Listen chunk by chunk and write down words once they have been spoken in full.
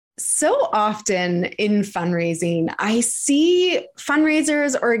So often in fundraising, I see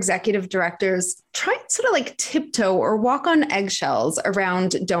fundraisers or executive directors try and sort of like tiptoe or walk on eggshells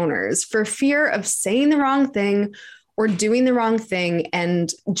around donors for fear of saying the wrong thing or doing the wrong thing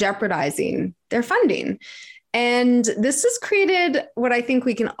and jeopardizing their funding. And this has created what I think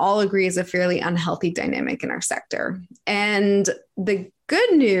we can all agree is a fairly unhealthy dynamic in our sector. And the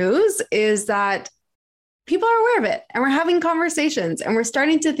good news is that people are aware of it and we're having conversations and we're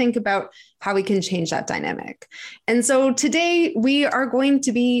starting to think about how we can change that dynamic. And so today we are going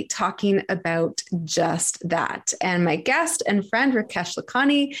to be talking about just that. And my guest and friend, Rickesh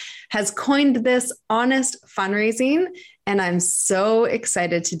Lakhani, has coined this honest fundraising. And I'm so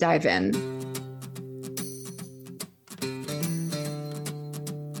excited to dive in.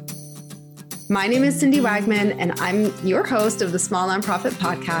 My name is Cindy Wagman, and I'm your host of the Small Nonprofit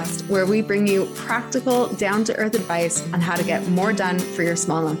Podcast, where we bring you practical, down-to-earth advice on how to get more done for your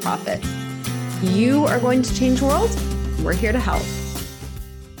small nonprofit. You are going to change the world. We're here to help.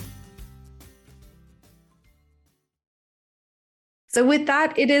 So with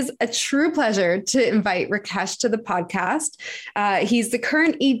that, it is a true pleasure to invite Rickesh to the podcast. He's the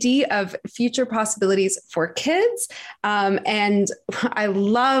current ED of Future Possibilities for Kids. And I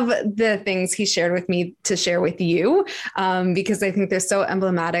love the things he shared with me to share with you because I think they're so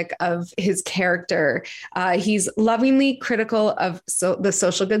emblematic of his character. He's lovingly critical of the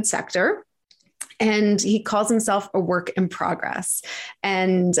social good sector. And he calls himself a work in progress.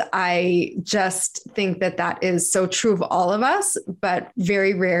 And I just think that that is so true of all of us, but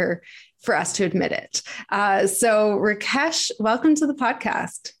very rare for us to admit it. So Rickesh, welcome to the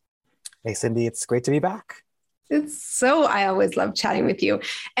podcast. Hey, Cindy, it's great to be back. I always love chatting with you.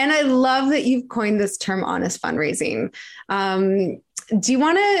 And I love that you've coined this term, honest fundraising. Do you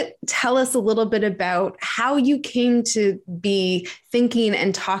want to tell us a little bit about how you came to be thinking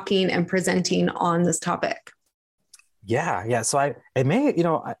and talking and presenting on this topic? Yeah. So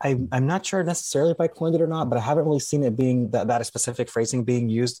I'm not sure necessarily if I coined it or not, but I haven't really seen it being that specific phrasing being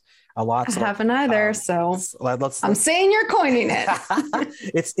used a lot. I haven't either. I'm saying you're coining it.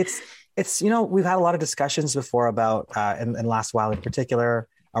 It's we've had a lot of discussions before about in the last while in particular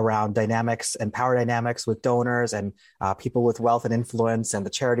around dynamics and power dynamics with donors and people with wealth and influence and the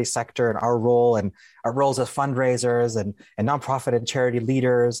charity sector and our role and our roles as fundraisers and nonprofit and charity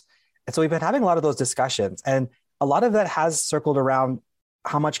leaders. And so we've been having a lot of those discussions, and a lot of that has circled around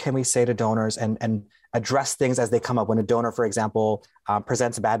how much can we say to donors and address things as they come up. When a donor, for example,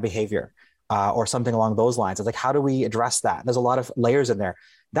 presents bad behavior or something along those lines, it's like, how do we address that? There's a lot of layers in there.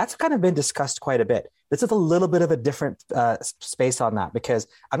 That's kind of been discussed quite a bit. This is a little bit of a different space on that, because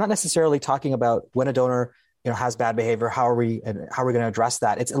I'm not necessarily talking about when a donor has bad behavior, how are we going to address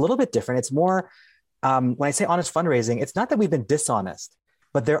that? It's a little bit different. It's more, when I say honest fundraising, it's not that we've been dishonest,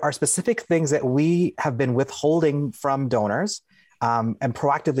 but there are specific things that we have been withholding from donors and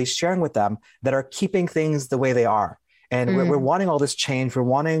proactively sharing with them that are keeping things the way they are. And we're wanting all this change. We're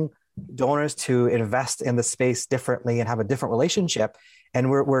wanting donors to invest in the space differently and have a different relationship. And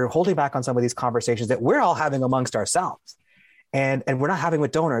we're holding back on some of these conversations that we're all having amongst ourselves and we're not having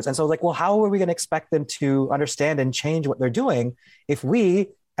with donors. And so like, well, how are we going to expect them to understand and change what they're doing if we,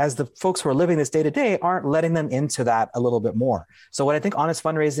 as the folks who are living this day to day, aren't letting them into that a little bit more? So when I think honest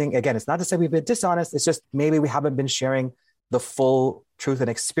fundraising, again, it's not to say we've been dishonest. It's just maybe we haven't been sharing the full truth and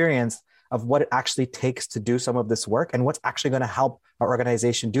experience of what it actually takes to do some of this work and what's actually going to help our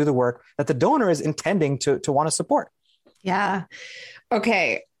organization do the work that the donor is intending to want to support. Yeah.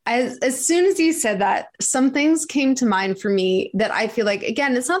 Okay. As soon as you said that, some things came to mind for me that I feel like,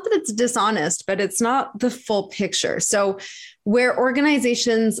 again, it's not that it's dishonest, but it's not the full picture. So where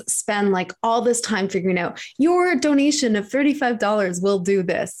organizations spend like all this time figuring out your donation of $35 will do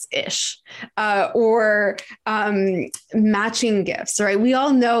this ish, or matching gifts, right? We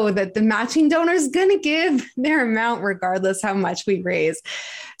all know that the matching donor is going to give their amount regardless how much we raise.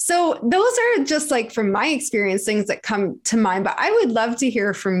 So those are just like, from my experience, things that come to mind, but I would love to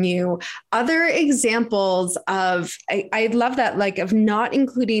hear from you other examples of, I love that, like, of not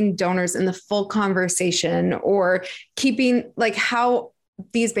including donors in the full conversation or keeping, like, how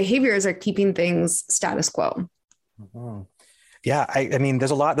these behaviors are keeping things status quo. Mm-hmm. Yeah. I mean, there's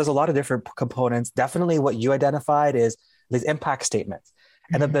a lot of different components. Definitely what you identified is these impact statements.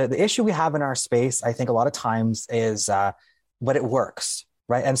 Mm-hmm. And the issue we have in our space, I think a lot of times is, but it works.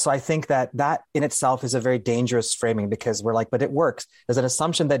 Right. And so I think that in itself is a very dangerous framing, because we're like, but it works. There's an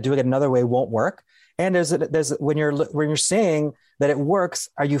assumption that doing it another way won't work. And there's when you're saying that it works,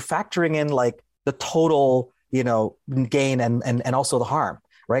 are you factoring in like the total, gain and also the harm?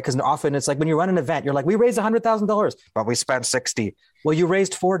 right? Because often it's like when you run an event, you're like, we raised $100,000, but we spent 60. Well, you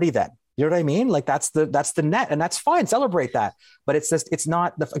raised 40 then. You know what I mean? Like that's the net, and that's fine. Celebrate that. But it's just, it's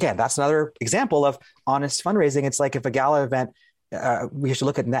not again, that's another example of honest fundraising. It's like if a gala event, we should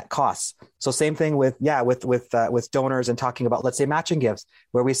look at net costs. So same thing with donors and talking about, let's say, matching gifts,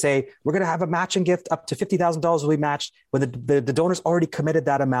 where we say we're going to have a matching gift up to $50,000 will be matched when the donors already committed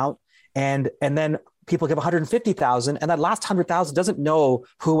that amount, and then people give 150,000, and that last 100,000 doesn't know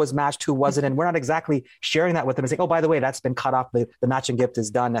who was matched, who wasn't, and we're not exactly sharing that with them and saying, oh, by the way, that's been cut off. The matching gift is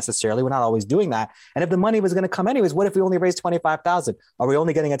done necessarily. We're not always doing that. And if the money was going to come anyways, what if we only raised 25,000? Are we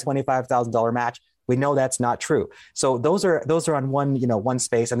only getting a $25,000 match? We know that's not true. So those are on one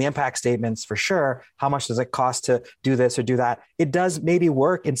space, and the impact statements for sure. How much does it cost to do this or do that? It does maybe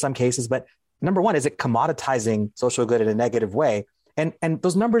work in some cases, but number one, is it commoditizing social good in a negative way? And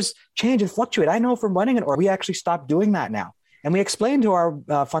those numbers change and fluctuate. I know from running an org, we actually stopped doing that now. And we explained to our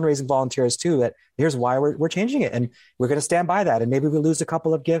fundraising volunteers too, that here's why we're changing it. And we're going to stand by that. And maybe we lose a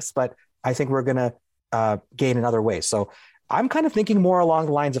couple of gifts, but I think we're going to gain in other ways. So I'm kind of thinking more along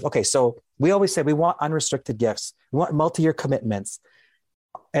the lines of, okay, so we always say we want unrestricted gifts. We want multi-year commitments.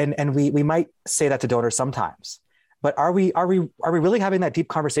 And we might say that to donors sometimes, but are we really having that deep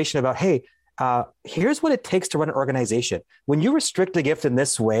conversation about, hey, here's what it takes to run an organization. When you restrict a gift in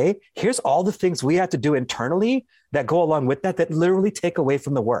this way, here's all the things we have to do internally that go along with that literally take away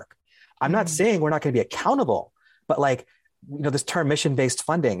from the work. I'm not saying we're not going to be accountable, but like, this term mission-based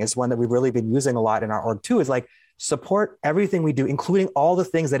funding is one that we've really been using a lot in our org too, is like support everything we do, including all the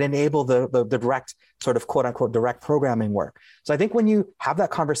things that enable the direct sort of quote unquote direct programming work. So I think when you have that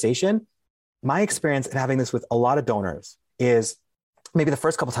conversation, my experience in having this with a lot of donors is maybe the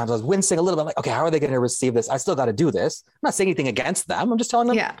first couple of times I was wincing a little bit, like, okay, how are they going to receive this? I still got to do this. I'm not saying anything against them. I'm just telling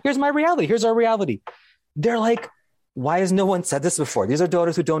them, Here's my reality. Here's our reality. They're like, why has no one said this before? These are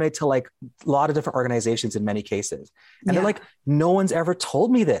donors who donate to like a lot of different organizations in many cases. And they're like, no one's ever told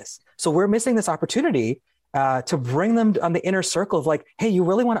me this. So we're missing this opportunity to bring them on the inner circle of like, hey, you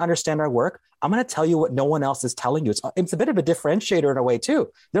really want to understand our work? I'm going to tell you what no one else is telling you. It's a bit of a differentiator in a way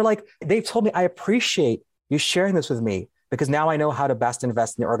too. They're like, they've told me, I appreciate you sharing this with me, because now I know how to best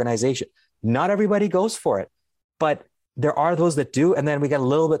invest in the organization. Not everybody goes for it, but there are those that do. And then we get a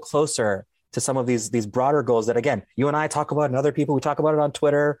little bit closer to some of these broader goals that, again, you and I talk about, and other people, we talk about it on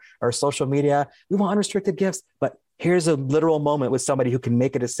Twitter or social media. We want unrestricted gifts, but here's a literal moment with somebody who can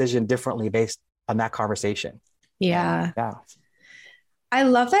make a decision differently based on that conversation. Yeah. I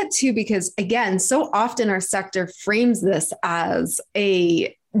love that too, because again, so often our sector frames this as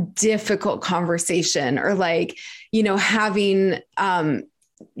a difficult conversation, or like, having that.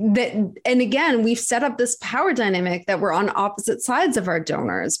 And again, we've set up this power dynamic that we're on opposite sides of our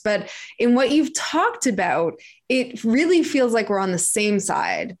donors. But in what you've talked about, it really feels like we're on the same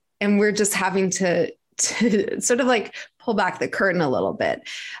side, and we're just having to sort of like pull back the curtain a little bit.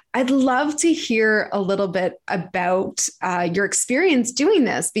 I'd love to hear a little bit about your experience doing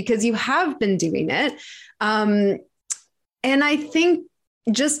this, because you have been doing it. And I think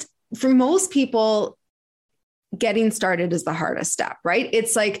just for most people, getting started is the hardest step, right?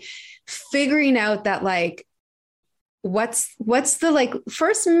 It's like figuring out that like, what's the like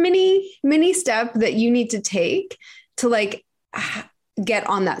first mini step that you need to take to like get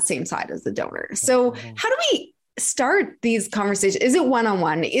on that same side as the donor. So how do we start these conversations? Is it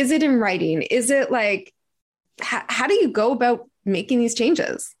one-on-one? Is it in writing? Is it like, how do you go about making these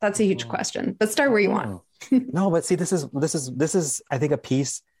changes? That's a huge question, but start where you want. No, but see, this is, I think, a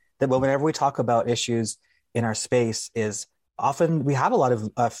piece that whenever we talk about issues in our space is often we have a lot of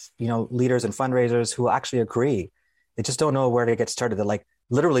leaders and fundraisers who actually agree. They just don't know where to get started. They're like,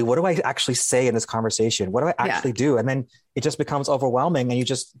 literally, what do I actually say in this conversation? What do I actually do? And then it just becomes overwhelming, and you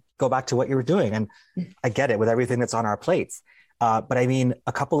just go back to what you were doing. And I get it with everything that's on our plates. But I mean,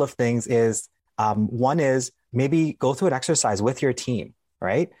 a couple of things is, one is maybe go through an exercise with your team,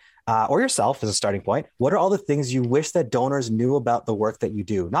 right? Or yourself as a starting point. What are all the things you wish that donors knew about the work that you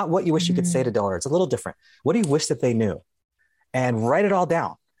do? Not what you wish you could say to donors. It's a little different. What do you wish that they knew? And write it all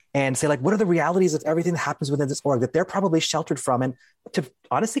down and say, like, what are the realities of everything that happens within this org that they're probably sheltered from, and to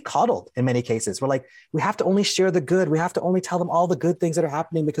honestly coddled in many cases. We're like, we have to only share the good. We have to only tell them all the good things that are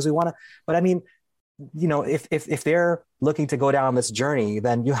happening because we want to. But I mean, if they're looking to go down this journey,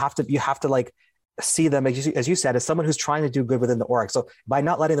 then you have to like see them, as you said, as someone who's trying to do good within the org. So by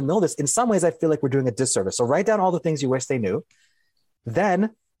not letting them know this, in some ways, I feel like we're doing a disservice. So write down all the things you wish they knew,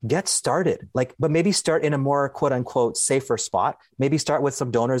 then get started. Like, but maybe start in a more quote unquote safer spot. Maybe start with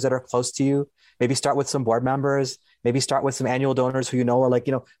some donors that are close to you. Maybe start with some board members. Maybe start with some annual donors who are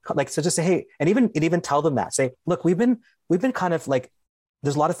like, so just say, hey, and even tell them that. Say, look, we've been kind of like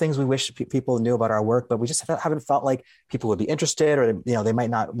there's a lot of things we wish people knew about our work, but we just haven't felt like people would be interested, or, you know, they might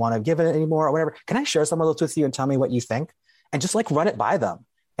not want to give it anymore or whatever. Can I share some of those with you and tell me what you think? And just like run it by them.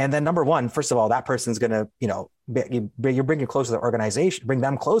 And then number one, first of all, that person's going to, you know, you're bringing closer to the organization, bring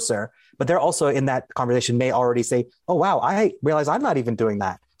them closer, but they're also in that conversation may already say, oh, wow, I realize I'm not even doing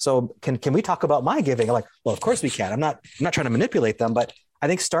that. So can we talk about my giving? I'm like, well, of course we can. I'm not trying to manipulate them, but I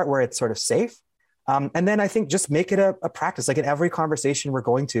think start where it's sort of safe. And then I think just make it a practice. Like in every conversation we're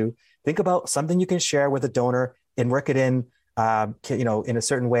going to, think about something you can share with a donor and work it in, you know, in a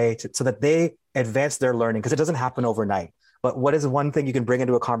certain way so that they advance their learning, because it doesn't happen overnight. But what is one thing you can bring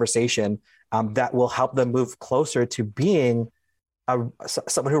into a conversation that will help them move closer to being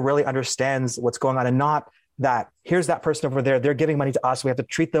someone who really understands what's going on, and not that here's that person over there, they're giving money to us, we have to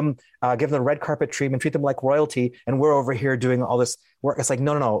treat them, give them red carpet treatment, treat them like royalty, and we're over here doing all this work. It's like,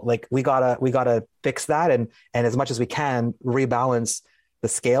 no, like we gotta fix that, and as much as we can rebalance the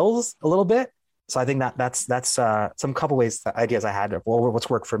scales a little bit. So I think that's some couple ideas I had of what's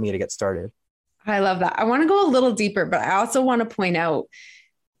worked for me to get started. I love that. I want to go a little deeper, but I also want to point out,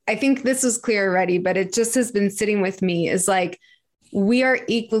 I think this was clear already, but it just has been sitting with me, is like, we are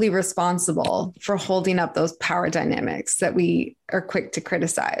equally responsible for holding up those power dynamics that we are quick to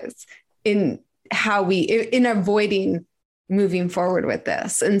criticize in avoiding moving forward with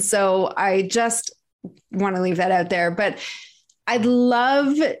this. And so I just want to leave that out there, but I'd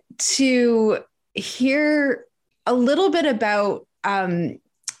love to hear a little bit about,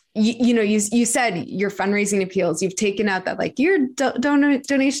 you said your fundraising appeals, you've taken out that, like, your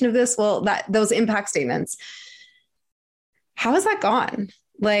donation of this, those impact statements. How has that gone?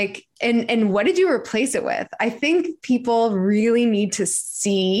 Like, and what did you replace it with? I think people really need to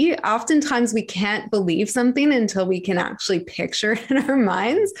see. Oftentimes we can't believe something until we can actually picture it in our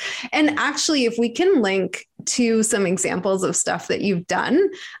minds. And actually, if we can link to some examples of stuff that you've done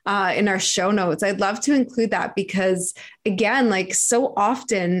in our show notes, I'd love to include that, because again, like, so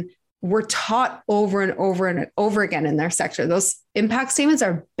often we're taught over and over and over again in their sector, those impact statements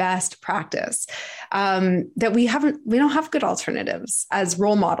are best practice, that we don't have good alternatives as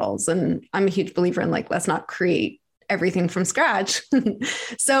role models. And I'm a huge believer in, like, let's not create everything from scratch.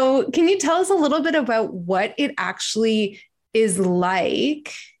 So can you tell us a little bit about what it actually is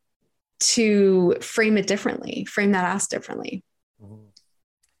like to frame that ask differently?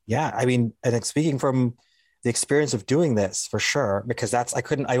 Yeah. I mean, and speaking from the experience of doing this, for sure, because I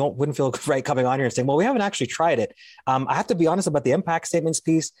wouldn't feel right coming on here and saying, well, we haven't actually tried it. I have to be honest about the impact statements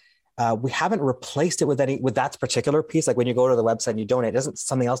piece. We haven't replaced it with that particular piece. Like when you go to the website and you donate,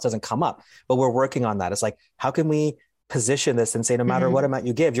 something else doesn't come up, but we're working on that. It's like, how can we position this and say, no matter what amount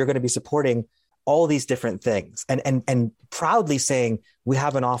you give, you're going to be supporting all these different things, and proudly saying we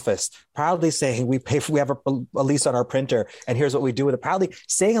have an office, proudly saying we have a lease on our printer, and here's what we do with it, proudly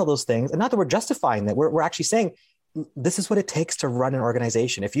saying all those things. And not that we're justifying that, we're actually saying this is what it takes to run an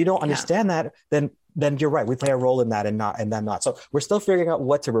organization. If you don't understand that, then you're right, we play a role in that and then not. So we're still figuring out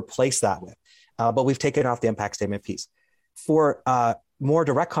what to replace that with, but we've taken off the impact statement piece. For more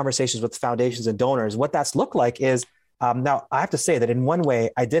direct conversations with foundations and donors, what that's looked like is, now, I have to say that in one way,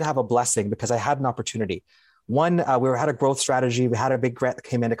 I did have a blessing because I had an opportunity. One, we had a growth strategy. We had a big grant that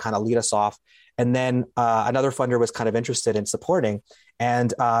came in to kind of lead us off. And then another funder was kind of interested in supporting.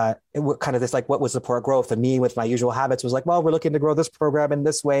 And it was kind of this, like, what would support growth? And me, with my usual habits, was like, well, we're looking to grow this program in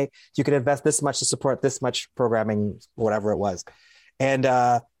this way. You can invest this much to support this much programming, whatever it was. And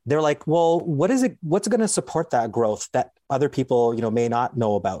they're like, well, what's going to support that growth that other people, may not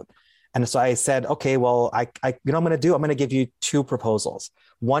know about? And so I said, okay, well, I'm going to give you two proposals.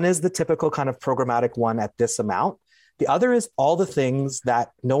 One is the typical kind of programmatic one at this amount. The other is all the things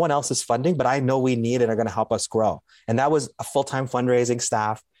that no one else is funding, but I know we need and are going to help us grow. And that was a full-time fundraising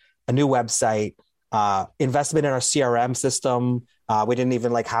staff, a new website, investment in our CRM system. We didn't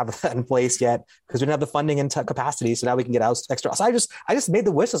even have that in place yet because we didn't have the funding and capacity. So now we can get out extra. So I just made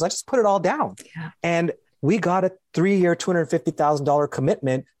the wish list. I just put it all down. Yeah. And we got a 3-year, $250,000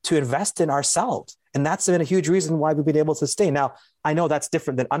 commitment to invest in ourselves. And that's been a huge reason why we've been able to stay. Now, I know that's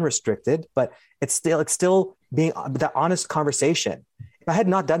different than unrestricted, but it's still being that honest conversation. If I had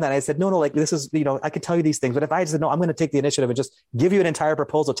not done that, I said, no, this is, I could tell you these things. But if I said, no, I'm going to take the initiative and just give you an entire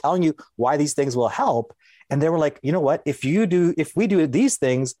proposal telling you why these things will help. And they were like, you know what, if we do these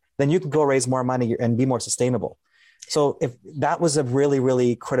things, then you can go raise more money and be more sustainable. So if that was a really,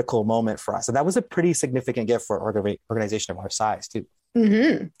 really critical moment for us. And that was a pretty significant gift for an organization of our size too.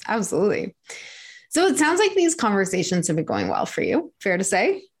 Mm-hmm. Absolutely. So it sounds like these conversations have been going well for you. Fair to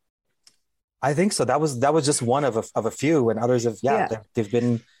say? I think so. That was just one of a few, and others have,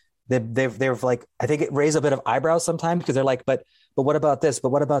 they've like, I think it raised a bit of eyebrows sometimes because they're like, but but what about this? But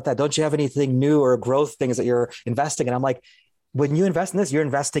what about that? Don't you have anything new or growth things that you're investing in? I'm like, when you invest in this, you're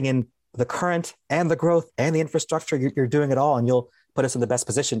investing in the current and the growth and the infrastructure. You're doing it all, and you'll put us in the best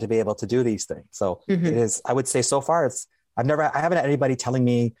position to be able to do these things. So it is, I would say so far, I haven't had anybody telling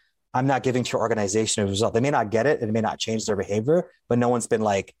me I'm not giving to your organization as a result. They may not get it and it may not change their behavior, but no one's been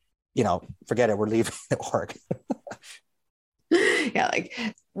like, forget it, we're leaving the org. Yeah.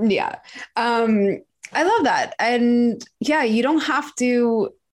 I love that. And yeah, you don't have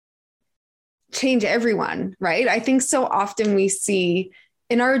to change everyone, right? I think so often we see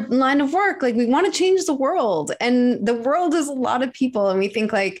in our line of work, like we want to change the world, and the world is a lot of people. And we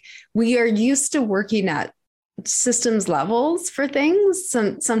think like we are used to working at systems levels for things.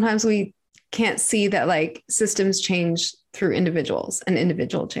 Sometimes we can't see that like systems change through individuals and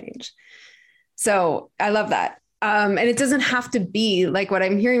individual change. So I love that. And it doesn't have to be like, what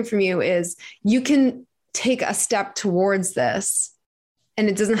I'm hearing from you is you can take a step towards this and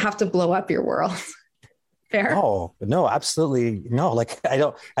it doesn't have to blow up your world. Fair? Oh, no, absolutely. No, like I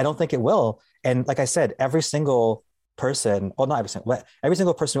don't think it will. And like I said, every single person who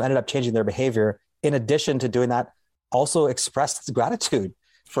ended up changing their behavior, in addition to doing that, also expressed gratitude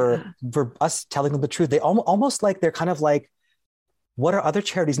for us telling them the truth. They almost like, they're kind of like, what are other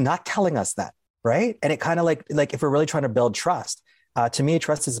charities not telling us that? Right. And it kind of like if we're really trying to build trust, to me,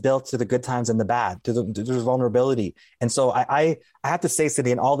 trust is built through the good times and the bad, to the vulnerability. And so I have to say,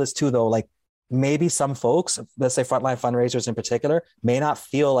 Cindy, in all this too, though, like maybe some folks, let's say frontline fundraisers in particular, may not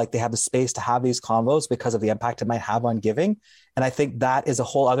feel like they have the space to have these convos because of the impact it might have on giving. And I think that is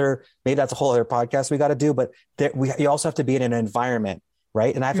maybe that's a whole other podcast we got to do, but you also have to be in an environment,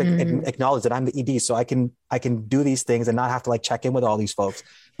 right? And I have to acknowledge that I'm the ED, so I can do these things and not have to like check in with all these folks.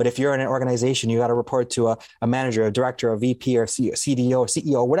 But if you're in an organization, you got to report to a manager, a director, a VP, or CDO, or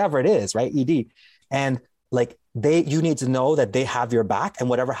CEO, whatever it is, right? ED. And like you need to know that they have your back, and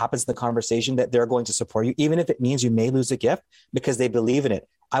whatever happens in the conversation, that they're going to support you, even if it means you may lose a gift because they believe in it.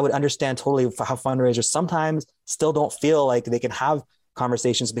 I would understand totally how fundraisers sometimes still don't feel like they can have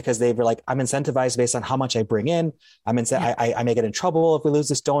conversations because they were like, I'm incentivized based on how much I bring in. I may get in trouble if we lose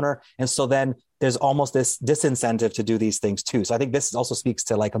this donor. And so then there's almost this disincentive to do these things too. So I think this also speaks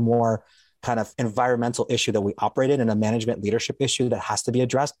to like a more kind of environmental issue that we operate in, and a management leadership issue that has to be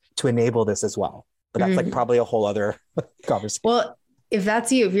addressed to enable this as well. But that's like probably a whole other conversation. Well, if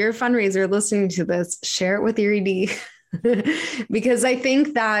that's you, if you're a fundraiser listening to this, share it with your ED. Because I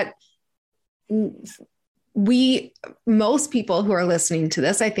think that most people who are listening to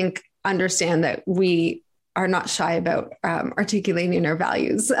this, I think, understand that we are not shy about articulating our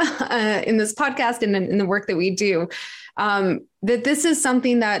values in this podcast and in the work that we do. That this is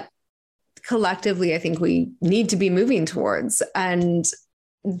something that collectively, I think we need to be moving towards, and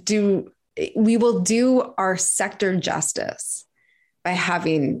we will do our sector justice by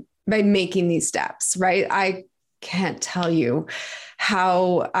making these steps, right? I can't tell you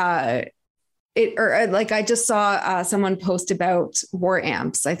how I just saw someone post about war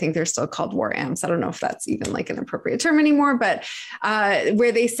amps. I think they're still called war amps. I don't know if that's even like an appropriate term anymore, but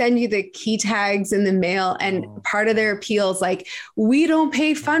where they send you the key tags in the mail, and part of their appeal is like, we don't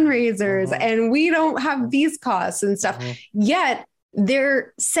pay fundraisers and we don't have these costs and stuff. Yet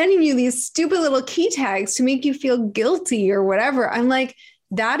they're sending you these stupid little key tags to make you feel guilty or whatever. I'm like,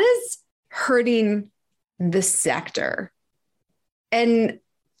 that is hurting the sector. And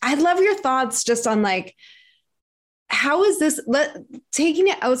I'd love your thoughts just on like, how is this, taking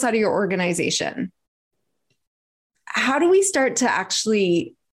it outside of your organization? How do we start to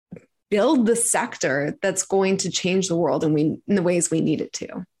actually build the sector that's going to change the world in the ways we need it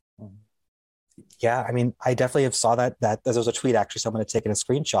to? Yeah, I mean, I definitely have saw that there was a tweet, actually, someone had taken a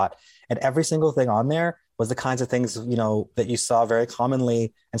screenshot, and every single thing on there was the kinds of things, that you saw very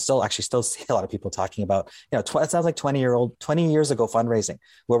commonly and still see a lot of people talking about, it sounds like 20 years ago fundraising,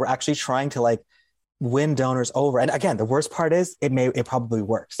 where we're actually trying to like win donors over. And again, the worst part is it probably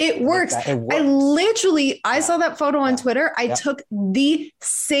works. It works. It works. I saw that photo on Twitter. I took the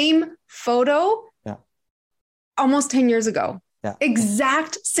same photo almost 10 years ago. Yeah.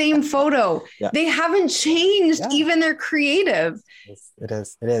 Exact same photo. They haven't changed even their creative. It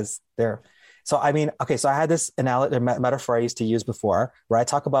is there. So, I mean, okay. So I had this metaphor I used to use before, where I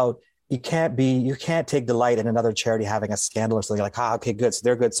talk about, you can't take delight in another charity having a scandal or something, like, okay, good. So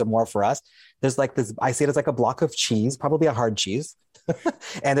they're good. So more for us. There's like this, I see it as like a block of cheese, probably a hard cheese.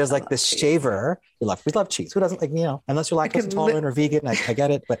 And there's like this shaver. We love cheese. Who doesn't, like, unless you're lactose intolerant or vegan, I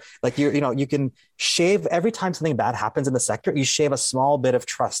get it. But like, you can shave every time something bad happens in the sector, you shave a small bit of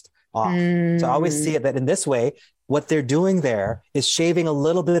trust off. So I always see it that in this way, what they're doing there is shaving a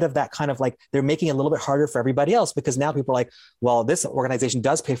little bit of that kind of like, they're making it a little bit harder for everybody else, because now people are like, well, this organization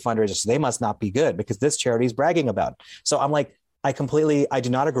does pay fundraisers, so they must not be good because this charity is bragging about it. So I'm like, I do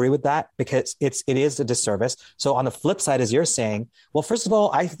not agree with that, because it is a disservice. So on the flip side, as you're saying, well, first of all,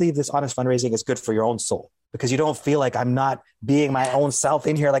 I believe this honest fundraising is good for your own soul, because you don't feel like I'm not being my own self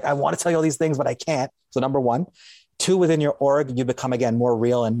in here. Like, I want to tell you all these things, but I can't. So number one. Two, within your org, you become, again, more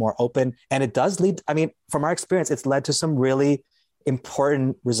real and more open. And it does lead, I mean, from our experience, it's led to some really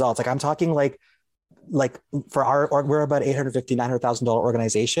important results. Like I'm talking like for our org, we're about $850,000, $900,000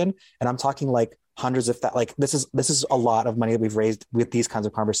 organization. And I'm talking like hundreds of that. Like this is a lot of money that we've raised with these kinds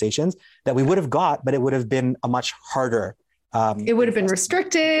of conversations that we would have got, but it would have been a much harder. It would have been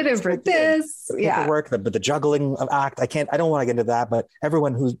restricted over this. Yeah. Work, but the juggling of act, I don't want to get into that, but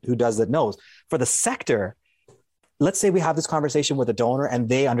everyone who does that knows. For the sector, let's say we have this conversation with a donor and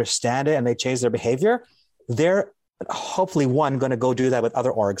they understand it and they change their behavior. They're hopefully going to go do that with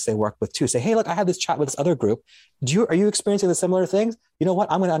other orgs they work with too. Say, hey, look, I had this chat with this other group. Are you experiencing the similar things? You know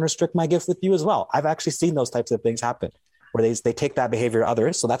what? I'm going to unrestrict my gift with you as well. I've actually seen those types of things happen where they take that behavior to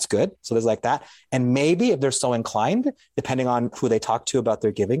others. So that's good. So there's like that. And maybe if they're so inclined, depending on who they talk to about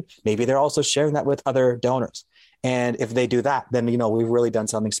their giving, maybe they're also sharing that with other donors. And if they do that, then, we've really done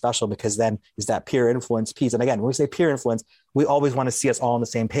something special, because then is that peer influence piece. And again, when we say peer influence, we always want to see us all on the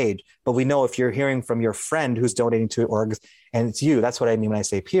same page. But we know if you're hearing from your friend who's donating to orgs and it's you, that's what I mean when I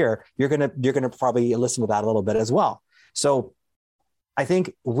say peer, you're going to probably listen to that a little bit as well. So I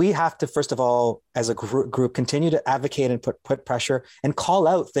think we have to, first of all, as a group, continue to advocate and put pressure and call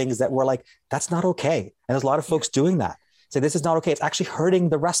out things that we're like, that's not okay. And there's a lot of folks doing that. Say, this is not okay. It's actually hurting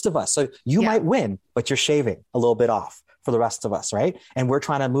the rest of us. So you might win, but you're shaving a little bit off for the rest of us, right? And we're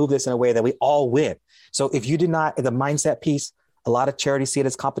trying to move this in a way that we all win. So if you did not, the mindset piece, a lot of charities see it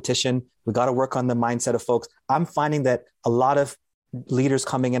as competition. We got to work on the mindset of folks. I'm finding that a lot of leaders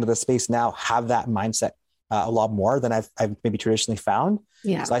coming into the space now have that mindset a lot more than I've maybe traditionally found.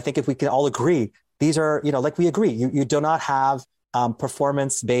 Yeah. So I think if we can all agree, these are, like we agree, you do not have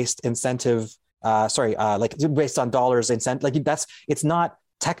performance-based incentive like based on dollars and cents, it's not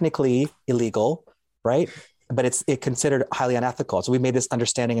technically illegal, right? But it's considered highly unethical. So we made this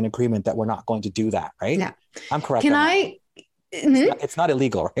understanding and agreement that we're not going to do that, right? Yeah. I'm correct. It's not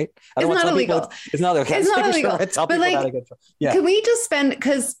illegal, right? It's not illegal. It's not okay. It's not illegal. But can we just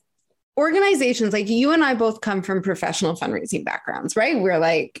because organizations like you and I both come from professional fundraising backgrounds, right? We're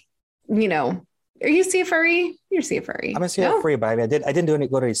like, are you CFRE? You're CFRE. I'm a CFRE, but I didn't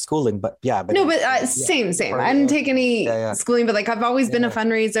go to any schooling, but yeah. Same. I didn't take any schooling, but I've always been a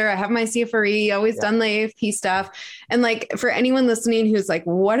fundraiser. I have my CFRE, always done the AFP stuff. And for anyone listening who's like,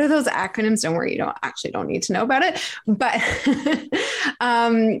 what are those acronyms? Don't worry, you don't need to know about it. But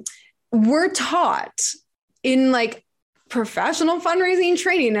we're taught in professional fundraising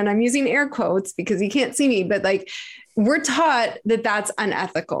training, and I'm using air quotes because you can't see me, but we're taught that that's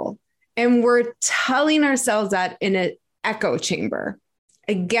unethical. And we're telling ourselves that in an echo chamber.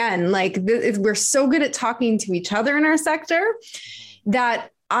 Again, we're so good at talking to each other in our sector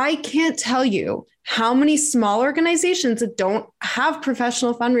that I can't tell you how many small organizations that don't have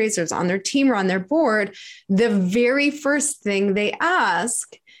professional fundraisers on their team or on their board, the very first thing they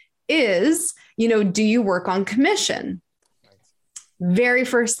ask is, do you work on commission? Very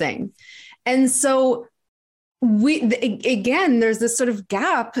first thing. And so there's this sort of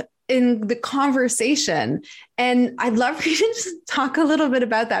gap in the conversation. And I'd love for you to just talk a little bit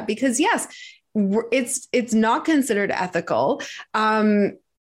about that, because yes, it's not considered ethical. And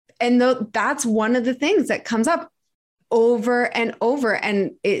that's one of the things that comes up over and over,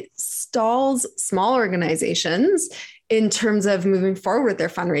 and it stalls small organizations in terms of moving forward with their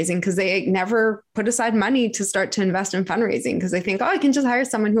fundraising, because they never put aside money to start to invest in fundraising, because they think, I can just hire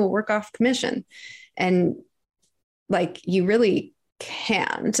someone who will work off commission. And you really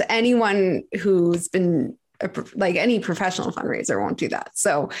can't. Anyone who's been any professional fundraiser won't do that.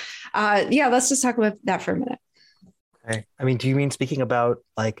 So let's just talk about that for a minute. Okay. I mean, do you mean speaking about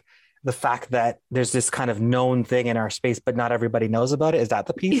the fact that there's this kind of known thing in our space, but not everybody knows about it? Is that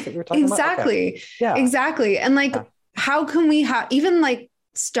the piece that you're talking about? Exactly. Okay. Yeah, exactly. And how can we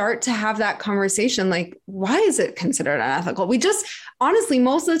start to have that conversation? Why is it considered unethical? We just, honestly,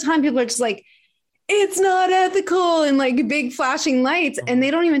 most of the time people are just it's not ethical, and big flashing lights, and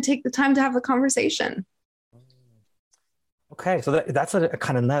they don't even take the time to have the conversation. Okay. So that's a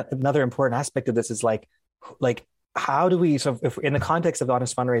kind of another important aspect of this is how do we, so if in the context of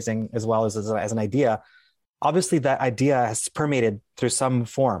honest fundraising, as well as an idea, obviously that idea has permeated through some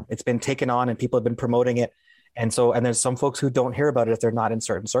form. It's been taken on and people have been promoting it. And there's some folks who don't hear about it if they're not in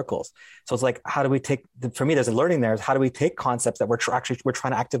certain circles. So it's like, how do we take, for me, there's a learning there. Is how do we take concepts that we're trying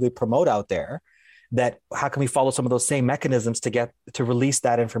to actively promote out there, that how can we follow some of those same mechanisms to release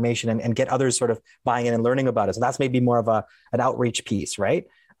that information and get others sort of buying in and learning about it. So that's maybe more of an outreach piece, right?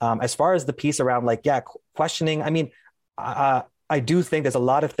 As far as the piece around questioning, I mean, I do think there's a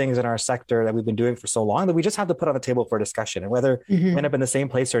lot of things in our sector that we've been doing for so long that we just have to put on the table for discussion. And whether we end up in the same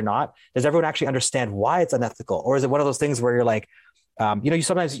place or not, does everyone actually understand why it's unethical? Or is it one of those things where you're like, you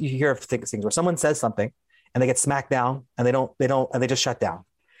sometimes you hear of things where someone says something and they get smacked down and they just shut down.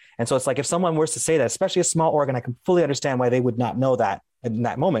 And so it's like, if someone were to say that, especially a small organ, I can fully understand why they would not know that in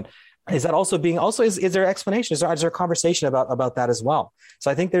that moment. Is that is there explanation? Is there a conversation about that as well? So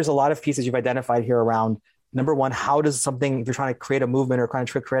I think there's a lot of pieces you've identified here around, number one, how does something, if you're trying to create a movement or trying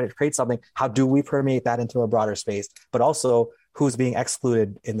to create something, how do we permeate that into a broader space? But also, who's being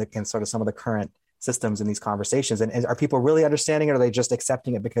excluded in sort of some of the current systems in these conversations? And are people really understanding it, or are they just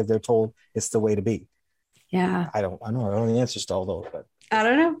accepting it because they're told it's the way to be? Yeah. I don't know the answers to all those, but I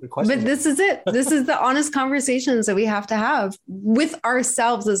don't know. But this is it. This is the honest conversations that we have to have with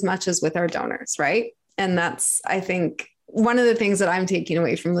ourselves as much as with our donors, right? And that's, I think, one of the things that I'm taking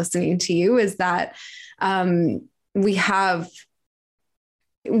away from listening to you is that we have,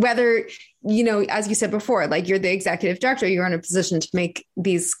 whether, as you said before, like you're the executive director, you're in a position to make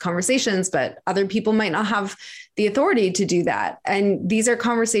these conversations, but other people might not have the authority to do that. And these are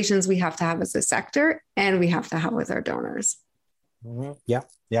conversations we have to have as a sector, and we have to have with our donors. Mm-hmm. Yeah.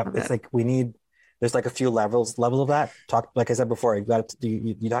 It's like there's like a few levels of that. Talk, like I said before, you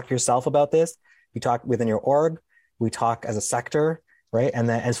talk to yourself about this. You talk within your org. We talk as a sector, right?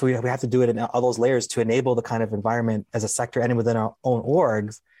 And so we have to do it in all those layers to enable the kind of environment as a sector and within our own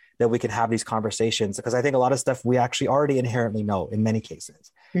orgs that we can have these conversations. Because I think a lot of stuff we actually already inherently know in many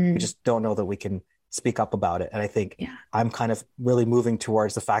cases. We just don't know that we can speak up about it. And I think I'm kind of really moving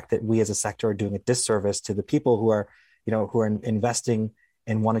towards the fact that we as a sector are doing a disservice to the people who are investing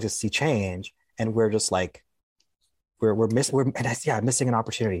and wanting to see change. And we're just like, we're missing an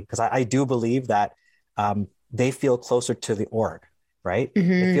opportunity, because I do believe that they feel closer to the org, right?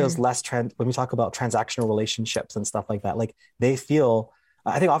 It feels less when we talk about transactional relationships and stuff like that, like they feel,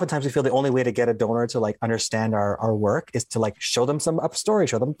 I think oftentimes we feel the only way to get a donor to like understand our work is to like show them some up story,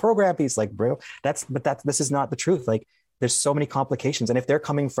 show them a program piece, like bro, this is not the truth. Like there's so many complications. And if they're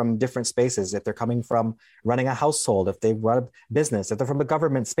coming from different spaces, if they're coming from running a household, if they run a business, if they're from a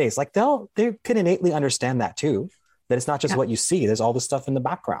government space, like they can innately understand that too, that it's not just what you see, there's all this stuff in the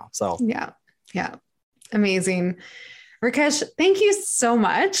background. So yeah. Amazing. Rickesh, thank you so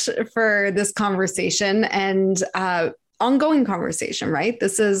much for this conversation and ongoing conversation, right?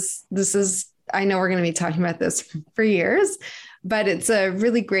 This is, I know we're going to be talking about this for years, but it's a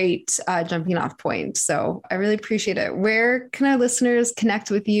really great jumping off point. So I really appreciate it. Where can our listeners connect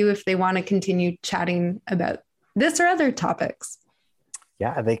with you if they want to continue chatting about this or other topics?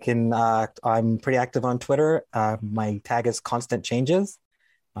 Yeah, they can. I'm pretty active on Twitter. My tag is Constant Changes.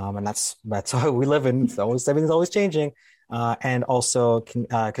 And that's how we live in. Everything's always changing. And also can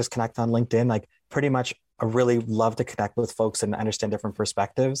just connect on LinkedIn. Like pretty much, I really love to connect with folks and understand different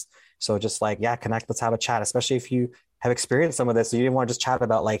perspectives. So just like, connect, let's have a chat, especially if you have experienced some of this. So you didn't want to just chat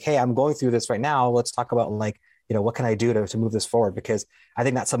about like, hey, I'm going through this right now. Let's talk about like, what can I do to move this forward? Because I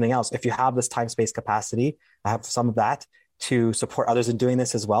think that's something else. If you have this time, space capacity, I have some of that to support others in doing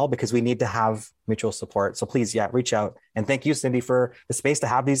this as well, because we need to have mutual support. So please, reach out. And thank you, Cindy, for the space to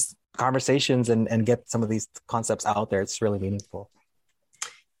have these conversations and get some of these concepts out there. It's really meaningful.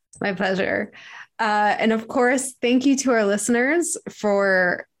 My pleasure. And of course, thank you to our listeners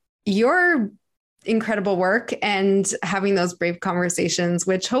for your incredible work and having those brave conversations,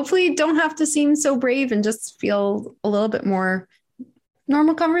 which hopefully don't have to seem so brave and just feel a little bit more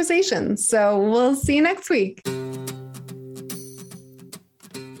normal conversations. So we'll see you next week.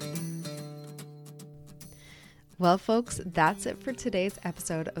 Well, folks, that's it for today's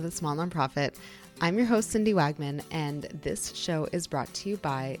episode of The Small Nonprofit. I'm your host, Cindy Wagman, and this show is brought to you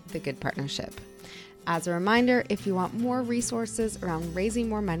by The Good Partnership. As a reminder, if you want more resources around raising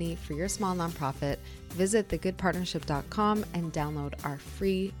more money for your small nonprofit, visit thegoodpartnership.com and download our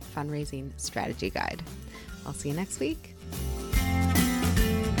free fundraising strategy guide. I'll see you next week.